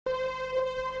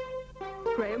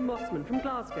Graham Mossman from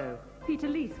Glasgow. Peter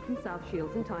Leask from South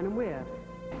Shields and Tyne and Wear.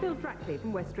 Phil Brackley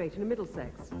from West Drayton and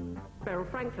Middlesex. Beryl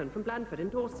Franklin from Blandford in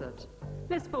Dorset.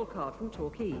 Les Folcard from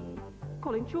Torquay.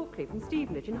 Colin Chalkley from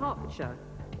Stevenage in Hertfordshire.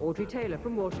 Audrey Taylor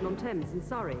from Walsham-on-Thames in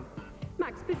Surrey.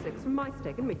 Max Bissix from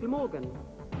Maesteg and Mickle Morgan.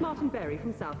 Martin Berry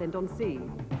from Southend-on-Sea.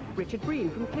 Richard Breen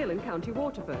from Kill in County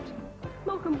Waterford.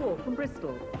 Malcolm Walk from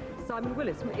Bristol. Simon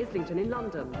Willis from Islington in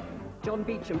London. John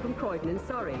Beecham from Croydon in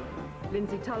Surrey.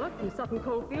 Lindsay Tulloch from Sutton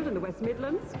Coldfield in the West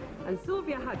Midlands. And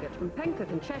Sylvia Haggart from Penketh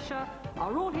and Cheshire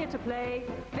are all here to play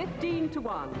 15 to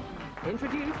 1.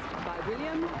 Introduced by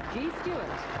William G. Stewart.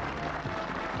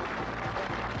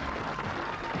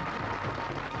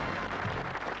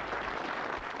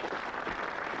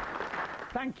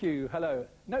 Thank you. Hello.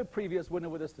 No previous winner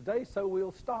with us today, so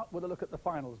we'll start with a look at the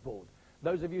finals board.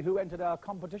 Those of you who entered our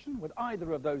competition with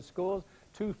either of those scores,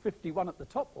 251 at the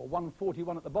top or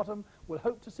 141 at the bottom, will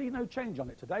hope to see no change on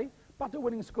it today, but a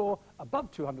winning score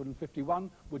above 251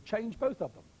 would change both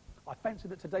of them. I fancy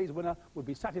that today's winner would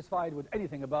be satisfied with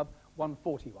anything above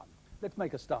 141. Let's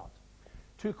make a start.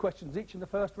 2 questions each in the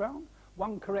first round,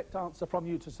 1 correct answer from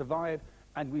you to survive,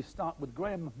 and we start with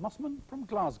Graham Mossman from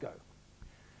Glasgow.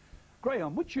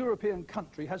 Graham, which European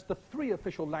country has the 3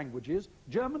 official languages,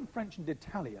 German, French and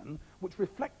Italian, which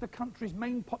reflect the country's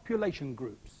main population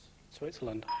groups?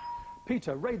 Switzerland.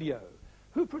 Peter, radio.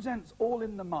 Who presents All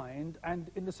in the Mind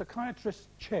and In the Psychiatrist's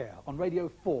Chair on Radio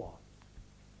 4?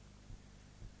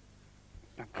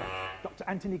 Dr.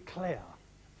 Anthony Clare.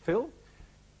 Phil,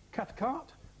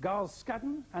 Cathcart, Gars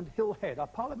Scadden and Hill Head are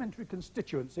parliamentary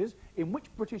constituencies in which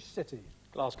British city?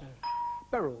 Glasgow.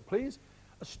 Beryl, please.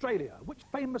 Australia, which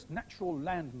famous natural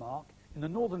landmark in the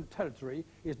Northern Territory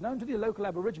is known to the local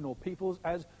Aboriginal peoples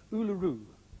as Uluru?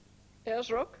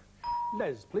 Ayers Rock.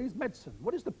 Les, please. Medicine.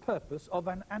 What is the purpose of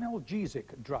an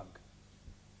analgesic drug?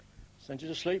 Send you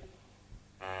to sleep.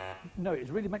 No,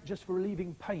 it's really meant just for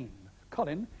relieving pain.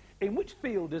 Colin, in which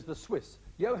field is the Swiss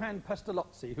Johann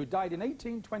Pestalozzi, who died in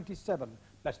 1827,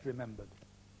 best remembered?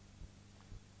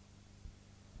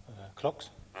 Clocks.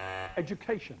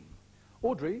 Education.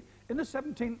 Audrey, in the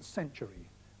 17th century,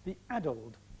 the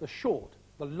addled, the short,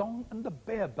 the long and the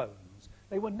bare bones,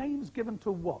 they were names given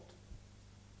to what?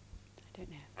 I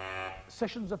don't know.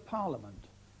 Sessions of Parliament.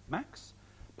 Max,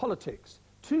 politics.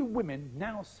 2 women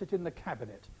now sit in the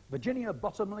cabinet, Virginia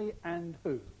Bottomley and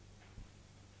who?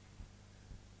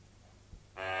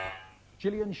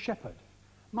 Gillian Shepherd.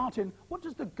 Martin, what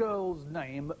does the girl's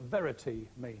name Verity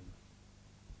mean?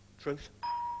 Truth.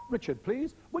 Richard,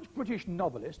 please. Which British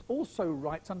novelist also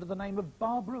writes under the name of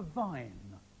Barbara Vine?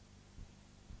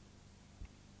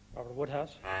 Barbara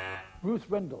Woodhouse. Ruth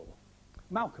Rendell.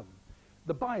 Malcolm,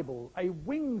 the Bible, a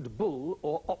winged bull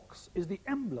or ox, is the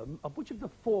emblem of which of the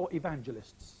 4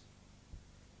 evangelists?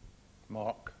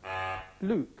 Mark.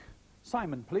 Luke.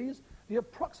 Simon, please. The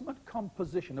approximate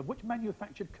composition of which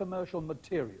manufactured commercial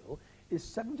material is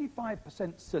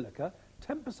 75% silica,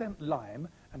 10% lime,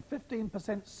 and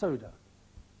 15% soda?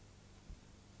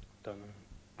 Don't know.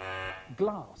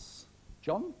 Glass.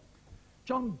 John?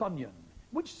 John Bunyan.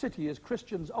 Which city is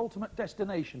Christians' ultimate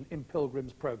destination in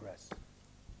Pilgrim's Progress?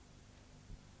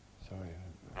 Sorry.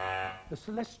 The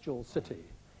Celestial City.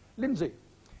 Lindsay,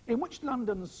 in which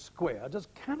London square does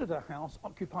Canada House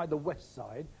occupy the west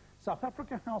side, South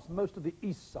Africa House most of the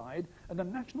east side, and the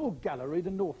National Gallery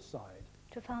the north side?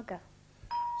 Trafalgar.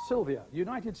 Sylvia,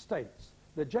 United States.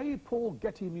 The J. Paul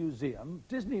Getty Museum,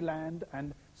 Disneyland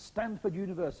and Stanford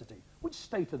University. Which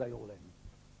state are they all in?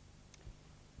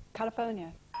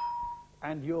 California.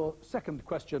 And your second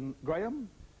question, Graham.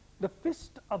 The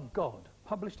Fist of God,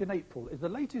 published in April, is the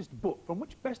latest book from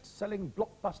which best-selling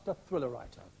blockbuster thriller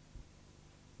writer?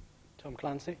 Tom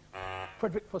Clancy.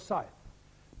 Frederick Forsyth.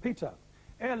 Peter,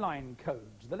 airline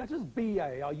codes. The letters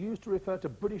BA are used to refer to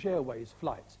British Airways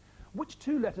flights. Which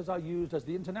 2 letters are used as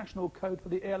the international code for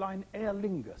the airline Aer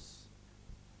Lingus?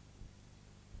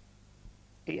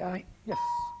 EI. Yes,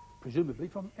 presumably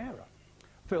from ERA.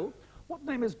 Phil, what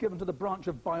name is given to the branch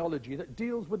of biology that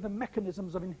deals with the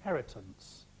mechanisms of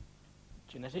inheritance?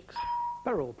 Genetics.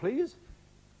 Beryl, please.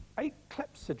 A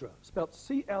clepsydra, spelt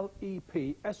C-L-E-P-S-Y-D-R-A,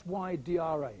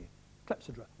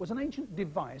 clepsydra, was an ancient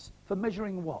device for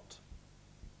measuring what?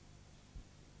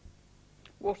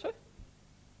 Water.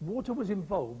 Water was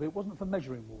involved, but it wasn't for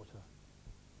measuring water.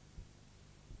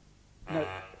 No,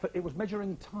 it was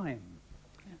measuring time.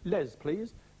 Yeah. Les,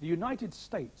 please. The United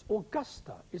States,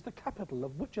 Augusta, is the capital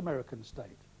of which American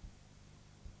state?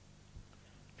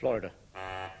 Florida.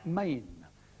 Maine.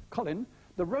 Colin,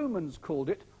 the Romans called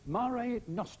it Mare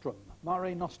Nostrum.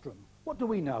 Mare Nostrum. What do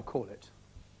we now call it?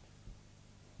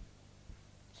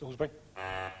 Salisbury.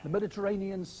 The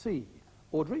Mediterranean Sea.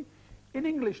 Audrey, in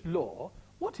English law,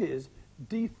 what is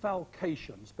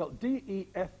defalcation? Spelled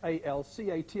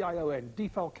D-E-F-A-L-C-A-T-I-O-N,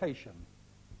 defalcation.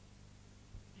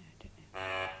 No, I don't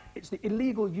know. It's the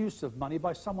illegal use of money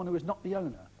by someone who is not the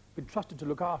owner, been trusted to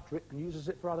look after it and uses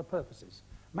it for other purposes.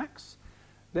 Max,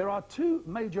 there are two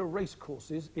major race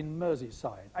courses in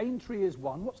Merseyside. Aintree is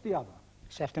one. What's the other?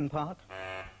 Sefton Park.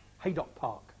 Haydock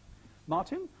Park.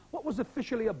 Martin, what was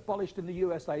officially abolished in the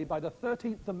USA by the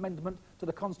 13th Amendment to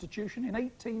the Constitution in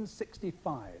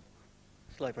 1865?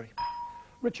 Slavery.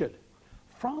 Richard,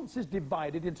 France is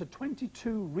divided into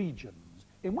 22 regions.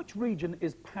 In which region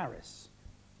is Paris?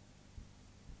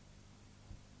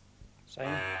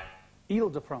 Same.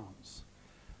 Ile-de-France.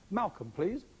 Malcolm,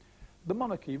 please. The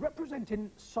monarchy, representing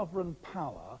sovereign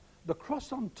power, the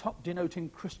cross on top denoting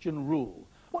Christian rule.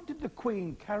 What did the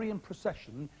Queen carry in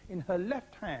procession in her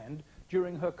left hand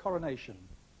during her coronation?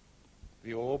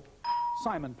 The orb.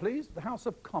 Simon, please. The House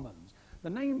of Commons. The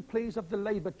name, please, of the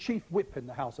Labour chief whip in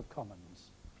the House of Commons.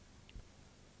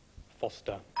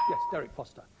 Foster. Yes, Derek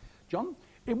Foster. John,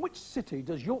 in which city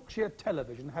does Yorkshire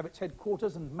Television have its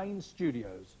headquarters and main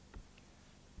studios?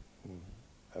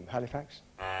 Halifax.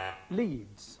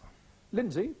 Leeds.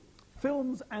 Lindsay,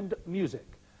 films and music.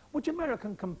 Which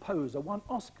American composer won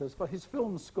Oscars for his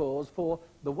film scores for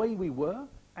The Way We Were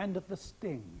and The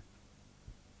Sting?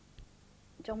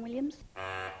 John Williams?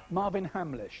 Marvin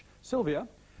Hamlish. Sylvia,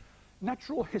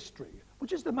 natural history.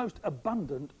 Which is the most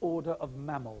abundant order of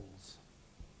mammals?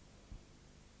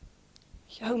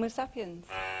 Homo sapiens?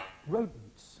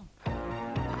 Rodents.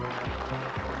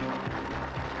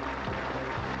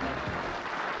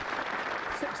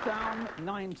 Six down,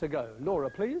 9 to go. Laura,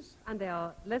 please. And they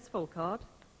are Les Folkard,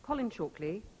 Colin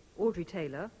Chalkley, Audrey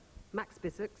Taylor, Max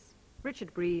Bissocks,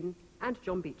 Richard Breen and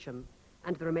John Beecham.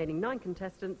 And the remaining 9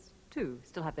 contestants, 2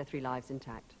 still have their 3 lives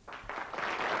intact.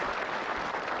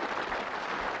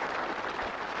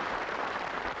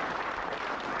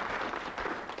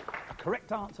 A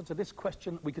correct answer to this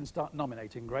question we can start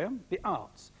nominating, Graham. The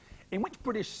arts. In which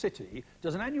British city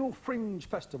does an annual fringe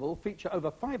festival feature over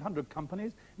 500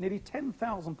 companies, nearly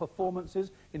 10,000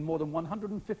 performances in more than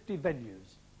 150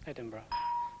 venues? Edinburgh.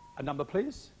 A number,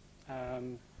 please.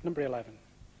 Number 11.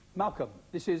 Malcolm,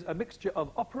 this is a mixture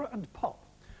of opera and pop.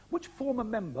 Which former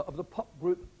member of the pop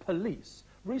group Police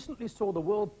recently saw the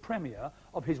world premiere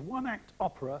of his one-act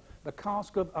opera, The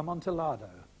Cask of Amontillado?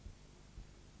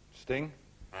 Sting.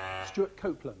 Stuart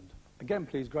Copeland. Again,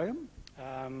 please, Graham.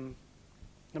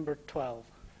 Number 12.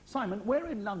 Simon, where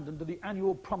in London do the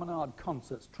annual promenade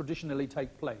concerts traditionally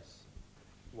take place?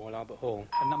 Royal Albert Hall.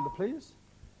 A number, please.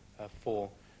 4.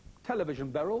 Television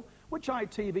Beryl. Which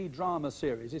ITV drama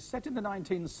series is set in the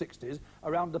 1960s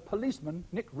around the policeman,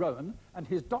 Nick Rowan, and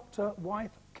his doctor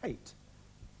wife, Kate?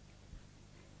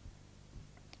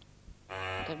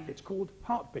 It's called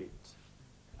Heartbeat.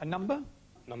 A number?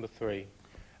 Number 3.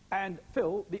 And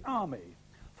Phil, the Army.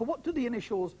 For what do the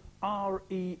initials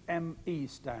REME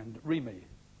stand? REME.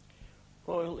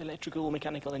 Royal Electrical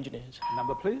Mechanical Engineers. A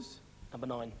number, please. Number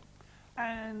 9.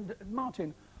 And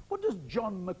Martin, what does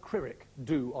John McCririck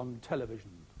do on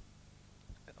television?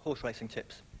 Horse racing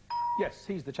tips. Yes,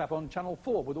 he's the chap on Channel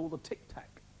 4 with all the tic-tac.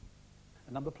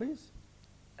 A number, please.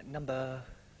 Number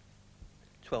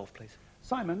 12, please.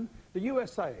 Simon, the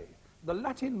USA. The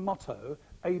Latin motto,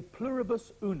 A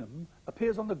Pluribus Unum,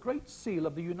 appears on the Great Seal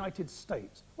of the United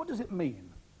States. What does it mean?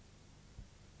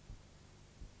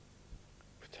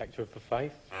 Protector of the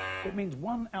faith. It means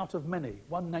one out of many,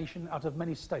 one nation out of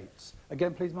many states.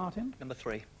 Again, please, Martin. Number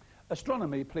 3.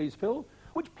 Astronomy, please, Phil.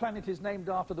 Which planet is named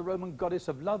after the Roman goddess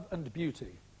of love and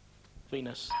beauty?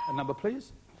 Venus. A number,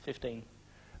 please. 15.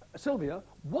 Sylvia,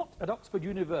 what at Oxford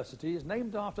University is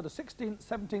named after the 16th,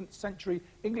 17th century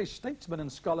English statesman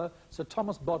and scholar Sir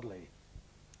Thomas Bodley?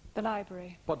 The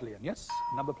library. Bodleian, yes.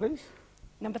 Number, please.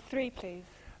 Number 3, please.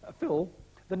 Phil,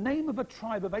 the name of a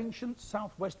tribe of ancient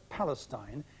southwest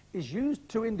Palestine is used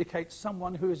to indicate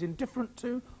someone who is indifferent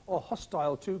to or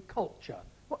hostile to culture.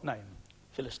 What name?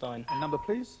 Philistine. A number,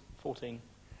 please. 14.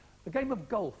 The game of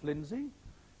golf, Lindsay.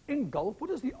 In golf,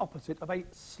 what is the opposite of a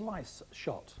slice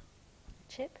shot?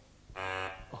 Chip.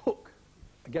 A hook.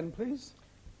 Again, please.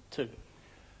 2.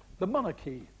 The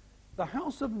monarchy. The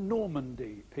House of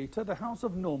Normandy, Peter, the House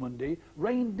of Normandy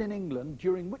reigned in England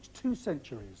during which 2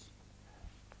 centuries?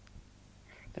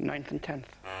 The 9th and 10th.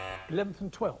 11th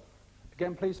and 12th.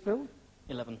 Again, please, Phil.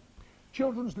 11.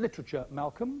 Children's literature,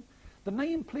 Malcolm. The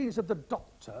name, please, of the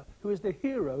doctor who is the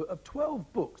hero of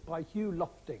 12 books by Hugh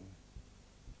Lofting.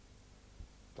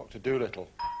 Dr. Dolittle.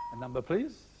 A number,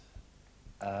 please.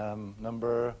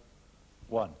 Number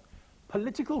 1.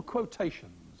 Political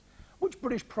quotations. Which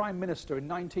British Prime Minister in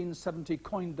 1970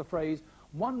 coined the phrase,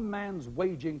 One man's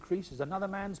wage increase is another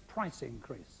man's price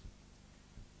increase.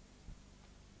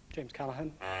 James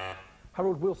Callaghan.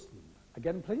 Harold Wilson.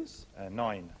 Again, please.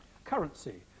 9.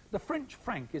 Currency. The French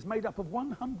franc is made up of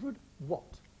 100 what?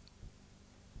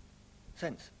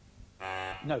 Cents.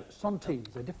 No, centimes.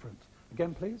 They're different.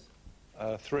 Again, please.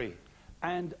 3.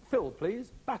 And Phil,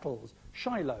 please. Battles.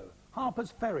 Shiloh,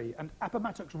 Harper's Ferry and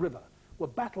Appomattox River were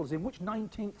battles in which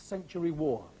 19th century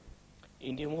war?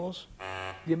 Indian Wars.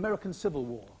 The American Civil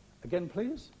War. Again,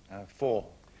 please. 4.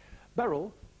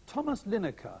 Beryl, Thomas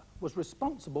Linacre was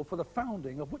responsible for the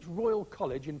founding of which Royal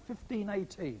College in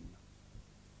 1518?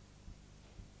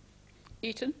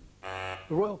 Eton.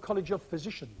 The Royal College of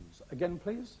Physicians. Again,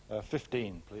 please.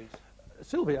 15, please.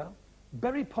 Sylvia,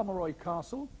 Berry Pomeroy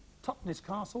Castle, Totnes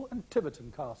Castle and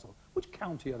Tiverton Castle. Which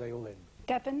county are they all in?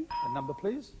 Devon. A number,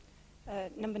 please.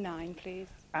 Number 9, please.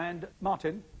 And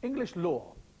Martin, English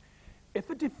law. If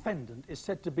a defendant is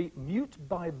said to be mute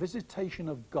by visitation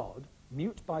of God,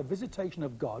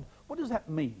 what does that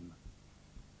mean?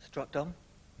 Struck dumb.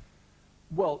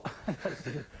 Well,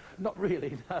 not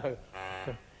really, no.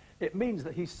 It means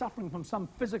that he's suffering from some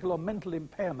physical or mental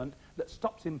impairment that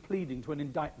stops him pleading to an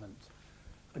indictment.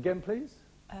 Again, please.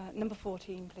 Number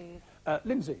 14, please.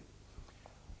 Lindsay,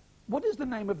 what is the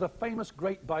name of the famous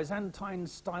great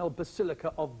Byzantine-style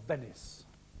Basilica of Venice?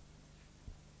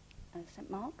 St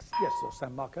Mark's. Yes, or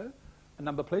San Marco. A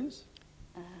number, please.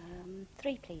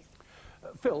 3, please.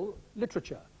 Phil,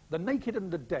 literature. The Naked and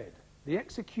the Dead. The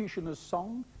Executioner's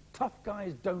Song. Tough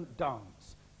Guys Don't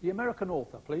Dance. The American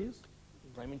author, please.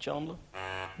 Raymond Chandler.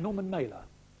 Norman Mailer.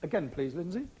 Again, please,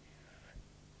 Lindsay.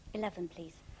 11,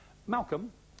 please. Malcolm,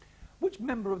 which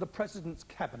member of the President's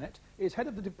Cabinet is head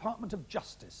of the Department of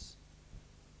Justice?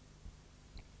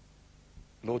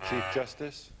 Lord Chief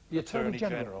Justice. The Attorney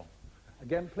General.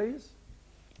 Again, please.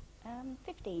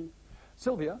 15.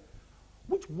 Sylvia,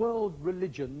 which world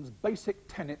religion's basic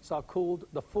tenets are called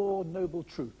the Four Noble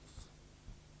Truths?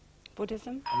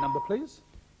 Buddhism. A number, please.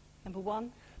 Number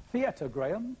 1. Theatre,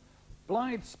 Graham.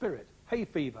 Blithe Spirit, Hay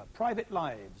Fever, Private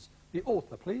Lives. The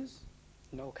author, please.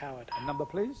 Noel Coward. A number,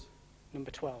 please. Number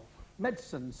 12.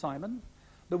 Medicine, Simon.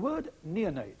 The word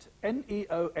neonate,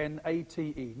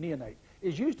 N-E-O-N-A-T-E, neonate,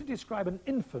 is used to describe an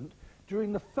infant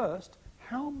during the first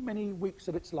how many weeks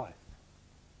of its life?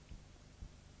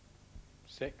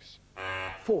 6.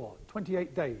 4,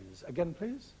 28 days. Again,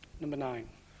 please. Number 9.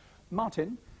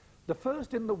 Martin, the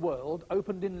first in the world,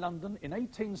 opened in London in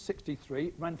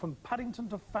 1863, ran from Paddington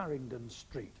to Farringdon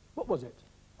Street. What was it?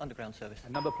 Underground service. A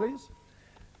number, please.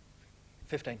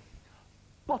 15.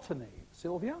 Botany,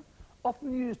 Sylvia,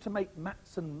 often used to make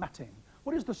mats and matting.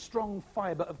 What is the strong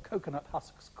fibre of coconut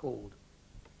husks called?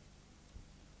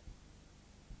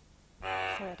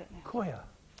 Sorry, I don't know. Coir.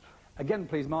 Again,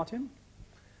 please, Martin.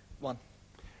 1.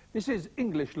 This is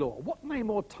English law. What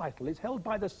name or title is held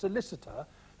by the solicitor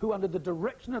who, under the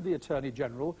direction of the Attorney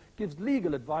General, gives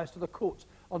legal advice to the courts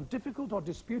on difficult or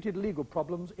disputed legal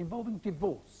problems involving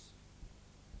divorce?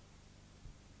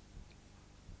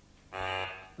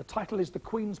 The title is the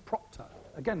Queen's Proctor.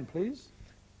 Again, please.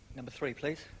 Number 3,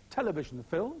 please. Television,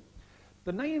 Phil.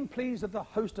 The name, please, of the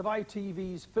host of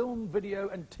ITV's film, video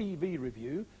and TV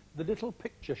review, The Little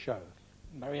Picture Show.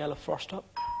 Mariella Frostup.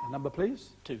 A number, please.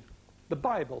 2. The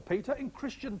Bible, Peter, in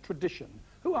Christian tradition.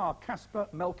 Who are Caspar,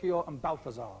 Melchior and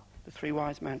Balthazar? The Three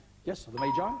Wise Men. Yes, the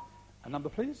Magi. A number,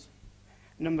 please.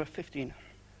 Number 15.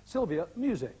 Sylvia,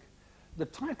 music. The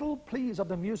title, please, of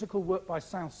the musical work by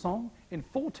Saint-Saëns in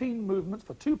 14 movements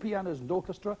for 2 pianos and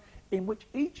orchestra, in which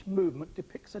each movement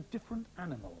depicts a different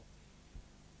animal.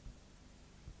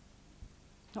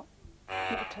 Not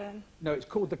a turn. No, it's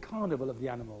called the Carnival of the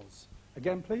Animals.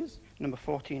 Again, please. Number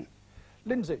 14.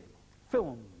 Lindsay,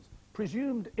 films.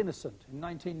 Presumed Innocent in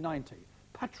 1990.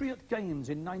 Patriot Games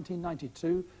in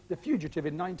 1992. The Fugitive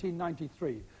in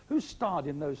 1993. Who starred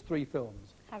in those 3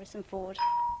 films? Harrison Ford.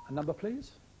 A number,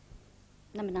 please.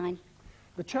 Number 9.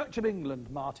 The Church of England,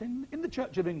 Martin. In the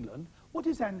Church of England, what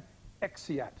is an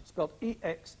exeat? Spelled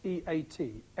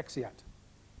E-X-E-A-T. Exeat.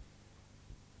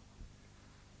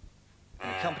 An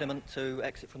accompaniment to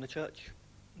exit from the church.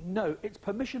 No, it's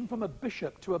permission from a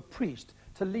bishop to a priest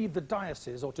to leave the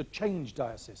diocese or to change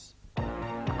diocese.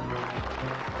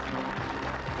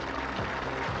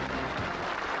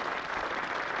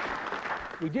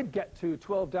 We did get to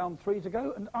 12 down, 3 to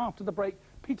go, and after the break,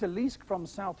 Peter Leask from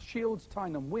South Shields,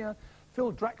 Tyne Wear,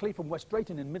 Phil Drackley from West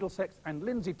Drayton in Middlesex, and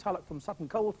Lindsay Tullock from Sutton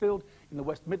Coldfield in the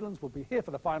West Midlands will be here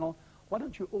for the final. Why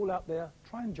don't you all out there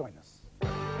try and join us?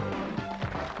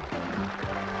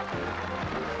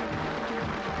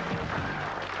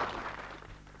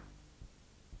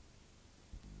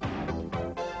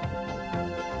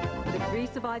 The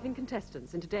surviving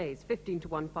contestants in today's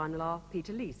 15-to-1 final are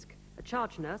Peter Leask, a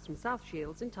charge nurse from South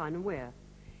Shields in Tyne and Wear.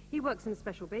 He works in the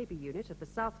special baby unit at the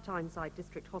South Tyneside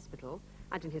District Hospital,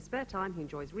 and in his spare time he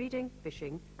enjoys reading,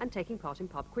 fishing and taking part in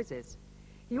pub quizzes.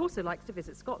 He also likes to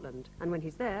visit Scotland, and when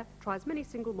he's there, tries many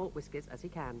single malt whiskies as he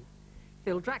can.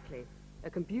 Phil Drackley,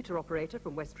 a computer operator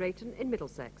from West Drayton in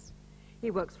Middlesex. He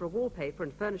works for a wallpaper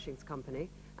and furnishings company,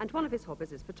 and one of his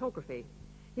hobbies is photography.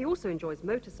 He also enjoys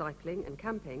motorcycling and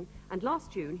camping, and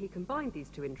last June he combined these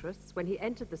two interests when he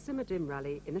entered the Simmerdim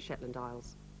Rally in the Shetland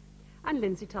Isles. And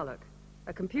Lindsay Tulloch,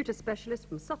 a computer specialist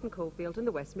from Sutton Coldfield in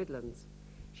the West Midlands.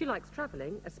 She likes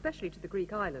travelling, especially to the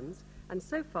Greek islands, and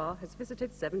so far has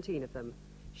visited 17 of them.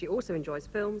 She also enjoys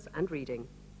films and reading.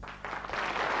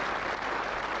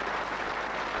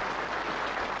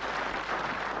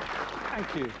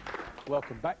 Thank you.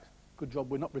 Welcome back. Good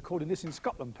job we're not recording this in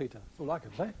Scotland, Peter. That's all I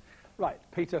can say. Right,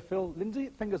 Peter, Phil, Lindsay,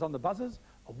 fingers on the buzzers.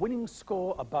 A winning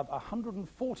score above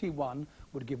 141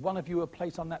 would give one of you a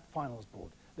place on that finals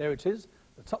board. There it is.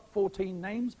 The top 14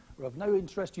 names are of no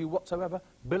interest to you whatsoever.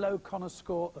 Bill O'Connor's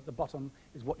score at the bottom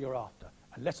is what you're after.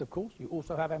 Unless, of course, you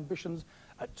also have ambitions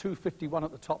at 251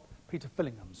 at the top, Peter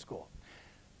Fillingham's score.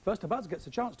 First of us gets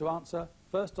a chance to answer.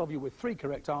 First of you with 3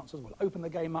 correct answers will open the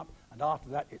game up, and after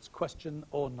that it's question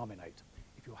or nominate.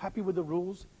 If you're happy with the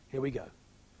rules, here we go.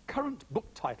 Current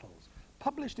book titles.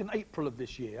 Published in April of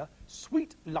this year,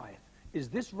 Sweet Life is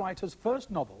this writer's first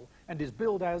novel and is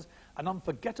billed as an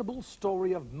unforgettable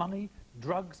story of money,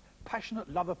 drugs, passionate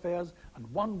love affairs,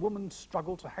 and one woman's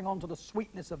struggle to hang on to the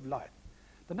sweetness of life.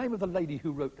 The name of the lady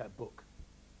who wrote that book?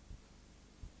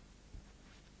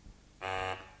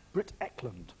 Britt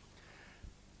Eklund.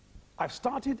 I've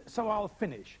started, so I'll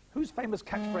finish. Whose famous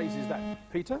catchphrase is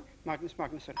that, Peter? Magnus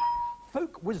Magnusson.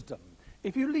 Folk wisdom.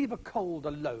 If you leave a cold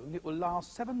alone, it will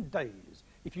last 7 days.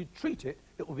 If you treat it,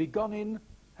 it will be gone in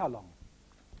how long?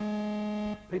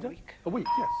 Peter? A week. A week,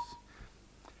 yes.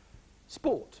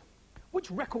 Sport.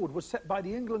 Which record was set by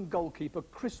the England goalkeeper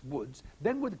Chris Woods,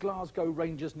 then with Glasgow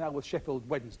Rangers, now with Sheffield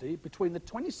Wednesday, between the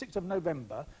 26th of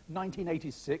November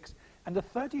 1986 and the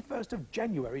 31st of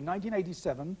January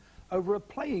 1987 over a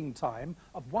playing time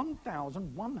of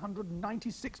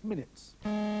 1,196 minutes?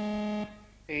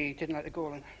 He didn't let the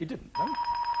goal in. He didn't, no?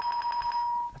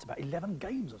 That's about 11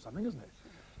 games or something, isn't it?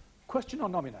 Question or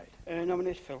nominate?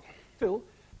 Nominate Phil. Phil,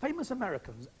 famous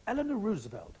Americans, Eleanor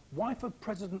Roosevelt, wife of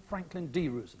President Franklin D.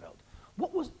 Roosevelt.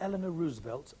 What was Eleanor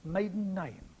Roosevelt's maiden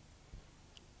name?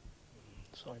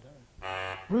 Sorry, don't.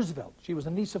 Roosevelt. She was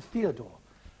a niece of Theodore.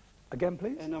 Again,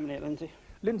 please. Nominate Lindsay.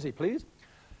 Lindsay, please.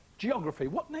 Geography.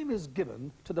 What name is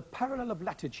given to the parallel of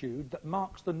latitude that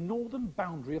marks the northern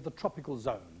boundary of the tropical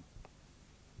zone?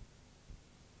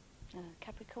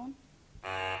 Capricorn.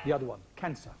 The other one,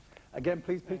 Cancer. Again,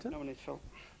 please, Peter. Nominate Phil.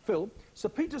 Phil, Sir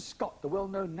Peter Scott, the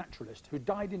well-known naturalist who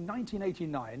died in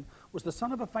 1989, was the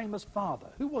son of a famous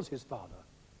father. Who was his father?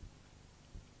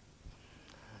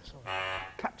 Sorry.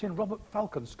 Captain Robert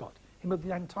Falcon Scott, him of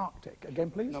the Antarctic. Again,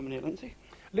 please. Nominate Lindsay.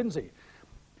 Lindsay.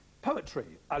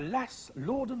 Poetry. Alas,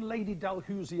 Lord and Lady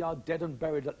Dalhousie are dead and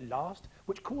buried at last,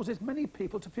 which causes many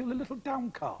people to feel a little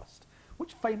downcast.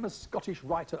 Which famous Scottish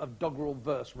writer of doggerel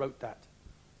verse wrote that?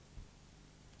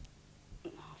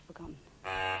 Oh, I've forgotten.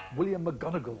 William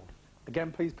McGonagall.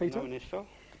 Again, please, Peter. Nominate Phil.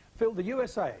 Phil, the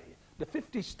USA, the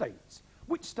 50 states.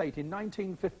 Which state in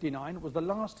 1959 was the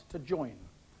last to join?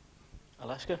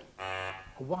 Alaska.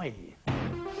 Hawaii.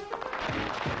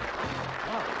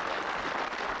 Wow.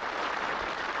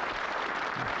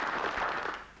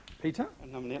 Peter?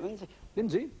 Nominate Lindsay.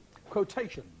 Lindsay,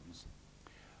 quotations.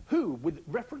 Who, with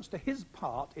reference to his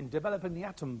part in developing the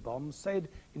atom bomb, said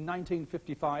in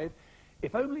 1955,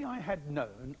 "If only I had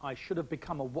known, I should have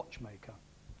become a watchmaker"?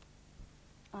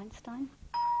 Einstein.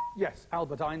 Yes,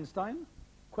 Albert Einstein.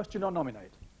 Question or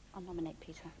nominate? I'll nominate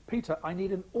Peter. Peter, I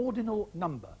need an ordinal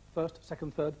number. First,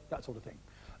 second, third, that sort of thing.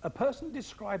 A person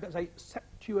described as a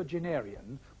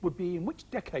septuagenarian would be in which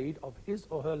decade of his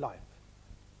or her life?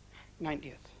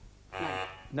 90th.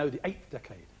 No, the 8th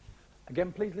decade.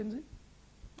 Again, please, Lindsay.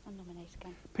 I'll nominate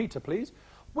again. Peter, please.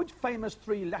 Which famous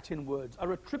 3 Latin words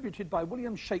are attributed by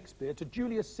William Shakespeare to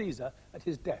Julius Caesar at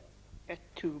his death? Et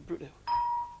tu, Brute.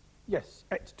 Yes,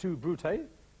 et tu, Brute,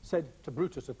 said to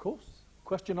Brutus, of course.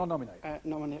 Question or nominate?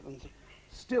 Nominate Lindsay.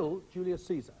 Still Julius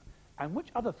Caesar. And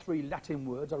which other 3 Latin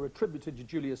words are attributed to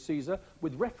Julius Caesar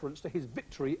with reference to his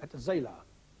victory at Zela?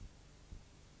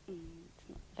 It's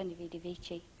not Veni Vidi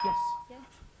Vici. Yes. Yes.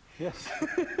 Yes.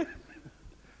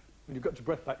 When you've got your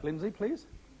breath back, Lindsay, please.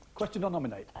 Question or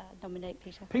nominate? Nominate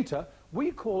Peter. Peter,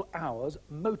 we call ours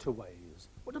motorways.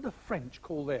 What do the French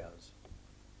call theirs?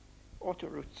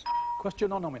 Autoroutes.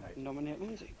 Question or nominate? Nominate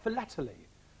Lindsay. Philately.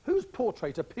 Whose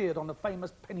portrait appeared on the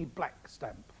famous penny black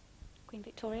stamp? Queen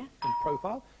Victoria. In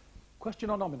profile. Question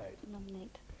or nominate?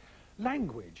 Nominate.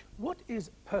 Language. What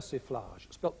is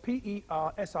persiflage? Spelled P-E-R-S-I-F-L-A-G-E,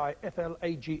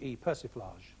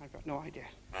 persiflage. I've got no idea.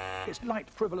 It's light,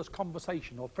 frivolous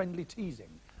conversation or friendly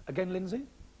teasing. Again, Lindsay?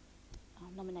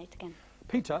 I'll nominate again.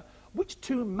 Peter, which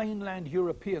two mainland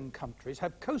European countries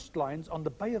have coastlines on the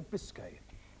Bay of Biscay?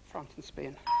 France and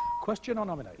Spain. Question or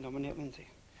nominate? Nominate Lindsay.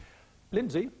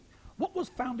 Lindsay, what was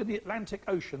found in the Atlantic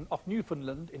Ocean off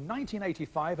Newfoundland in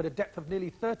 1985 at a depth of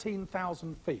nearly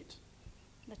 13,000 feet?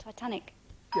 The Titanic.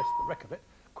 Yes, the wreck of it.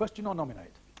 Question or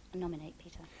nominate? Nominate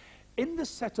Peter. In the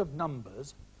set of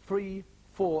numbers 3,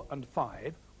 4 and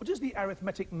 5, what is the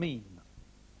arithmetic mean?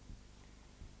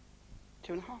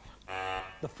 2.5.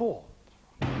 The 4.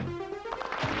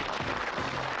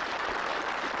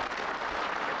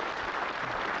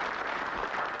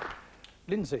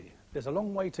 Lindsay, there's a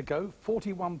long way to go.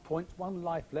 41 points, 1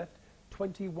 life left,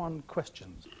 21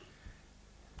 questions.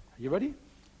 Are you ready?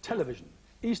 Television.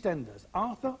 EastEnders.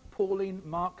 Arthur, Pauline,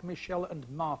 Mark, Michelle and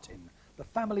Martin. The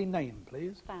family name,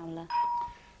 please. Fowler.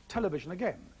 Television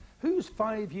again. Whose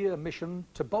 5-year mission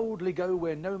to boldly go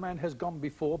where no man has gone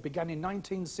before began in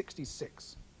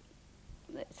 1966?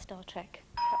 Star Trek.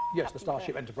 Yes, the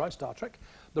Starship Enterprise, Star Trek.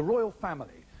 The Royal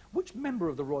Family. Which member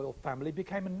of the Royal Family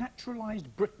became a naturalised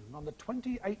Briton on the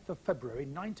 28th of February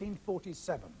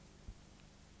 1947?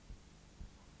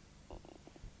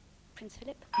 Prince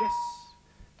Philip. Yes,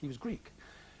 he was Greek.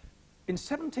 In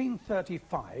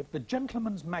 1735, the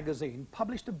Gentleman's Magazine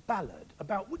published a ballad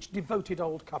about which devoted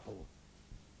old couple?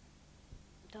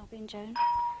 Darby and Joan.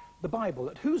 The Bible.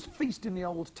 At whose feast in the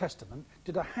Old Testament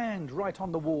did a hand write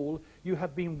on the wall, "You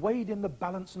have been weighed in the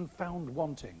balance and found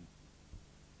wanting"?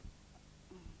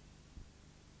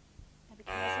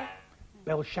 Nebuchadnezzar.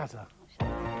 Belshazzar.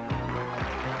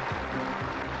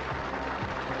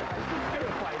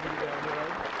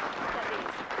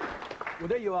 Well,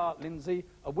 there you are, Lindsay.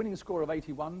 A winning score of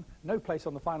 81. No place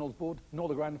on the finals board, nor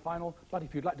the grand final. But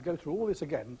if you'd like to go through all this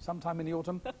again sometime in the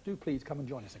autumn, do please come and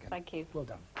join us again. Thank you. Well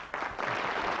done.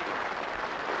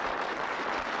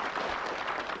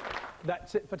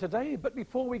 That's it for today. But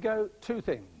before we go, 2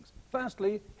 things.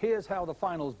 Firstly, here's how the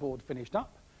finals board finished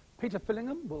up. Peter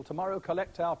Fillingham will tomorrow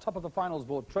collect our top of the finals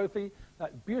board trophy,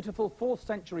 that beautiful 4th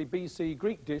century BC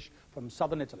Greek dish from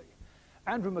southern Italy.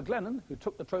 Andrew McGlennan, who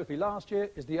took the trophy last year,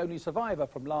 is the only survivor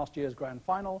from last year's grand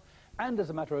final. And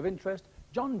as a matter of interest,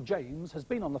 John James has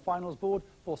been on the finals board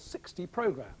for 60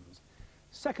 programmes.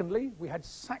 Secondly, we had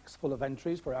sacks full of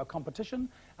entries for our competition,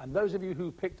 and those of you who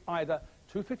picked either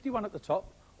 251 at the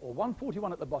top or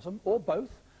 141 at the bottom, or both,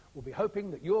 will be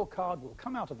hoping that your card will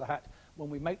come out of the hat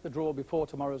when we make the draw before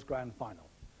tomorrow's grand final.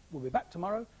 We'll be back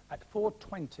tomorrow at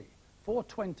 4:20.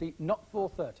 4:20, not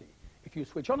 4:30. If you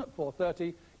switch on at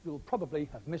 4:30, you'll probably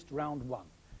have missed round 1.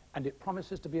 And it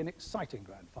promises to be an exciting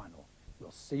grand final.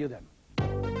 We'll see you then.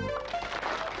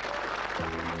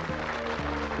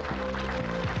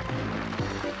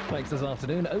 Thanks this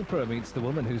afternoon. Oprah meets the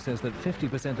woman who says that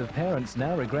 50% of parents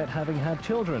now regret having had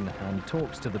children and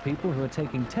talks to the people who are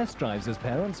taking test drives as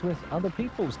parents with other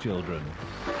people's children.